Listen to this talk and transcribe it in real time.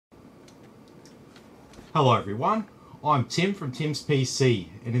Hello everyone, I'm Tim from Tim's PC,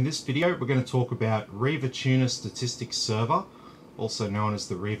 and in this video we're going to talk about RivaTuner Statistics server, also known as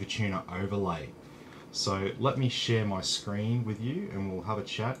the RivaTuner overlay. So let me share my screen with you and we'll have a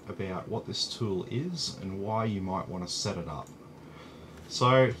chat about what this tool is and why you might want to set it up.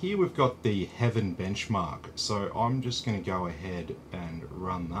 So here we've got the Heaven benchmark, so I'm just going to go ahead and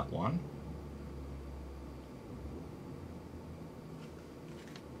run that one.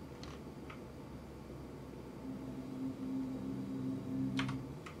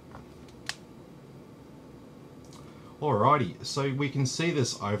 Alrighty, so we can see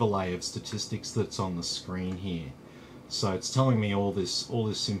this overlay of statistics that's on the screen here. So it's telling me all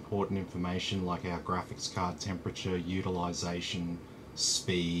this important information like our graphics card temperature, utilization,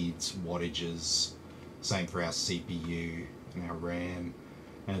 speeds, wattages, same for our CPU and our RAM,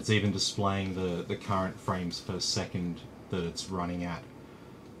 and it's even displaying the current frames per second that it's running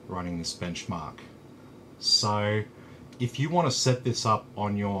this benchmark. So if you want to set this up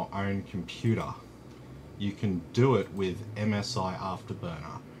on your own computer, you can do it with MSI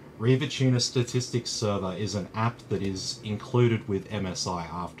Afterburner. RivaTuner Statistics Server is an app that is included with MSI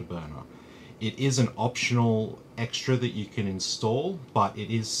Afterburner. It is an optional extra that you can install, but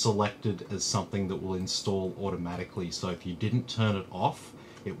it is selected as something that will install automatically. So if you didn't turn it off,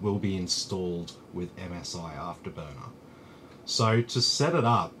 it will be installed with MSI Afterburner. So to set it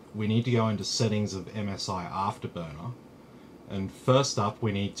up, we need to go into settings of MSI Afterburner. And first up,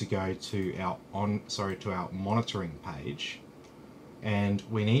 we need to go to our monitoring page, and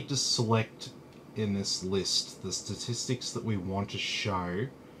we need to select in this list the statistics that we want to show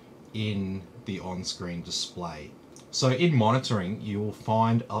in the on-screen display. So in monitoring, you will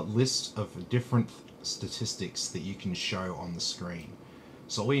find a list of different statistics that you can show on the screen.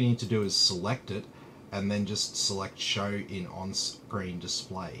 So all you need to do is select it and then just select show in on-screen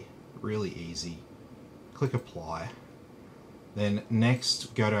display. Really easy. Click apply. Then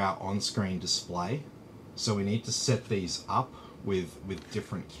next, go to our on-screen display. So we need to set these up with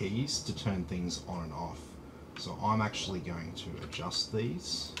different keys to turn things on and off. So I'm actually going to adjust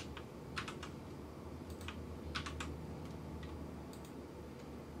these.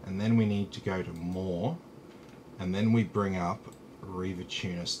 And then we need to go to more, and then we bring up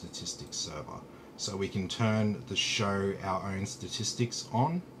RivaTuner Statistics Server. So we can turn the show our own statistics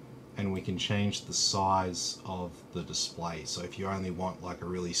on, and we can change the size of the display. So if you only want like a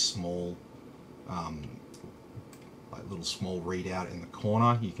really small, little small readout in the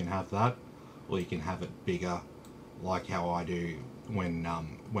corner, you can have that, or you can have it bigger, like how I do when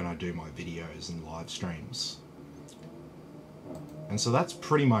I do my videos and live streams. And so that's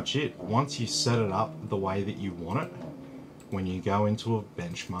pretty much it. Once you set it up the way that you want it, when you go into a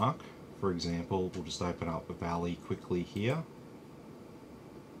benchmark, for example, we'll just open up a Valley quickly here.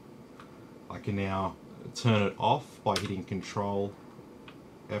 I can now turn it off by hitting Control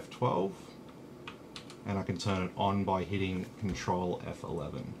F12, and I can turn it on by hitting Control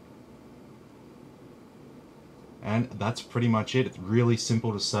F11. And that's pretty much it. It's really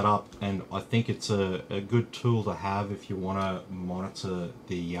simple to set up, and I think it's a good tool to have if you want to monitor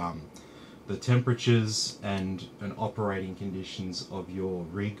the temperatures and operating conditions of your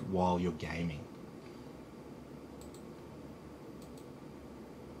rig while you're gaming.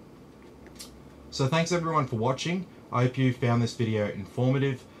 So thanks everyone for watching. I hope you found this video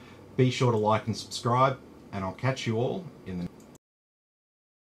informative. Be sure to like and subscribe, and I'll catch you all in the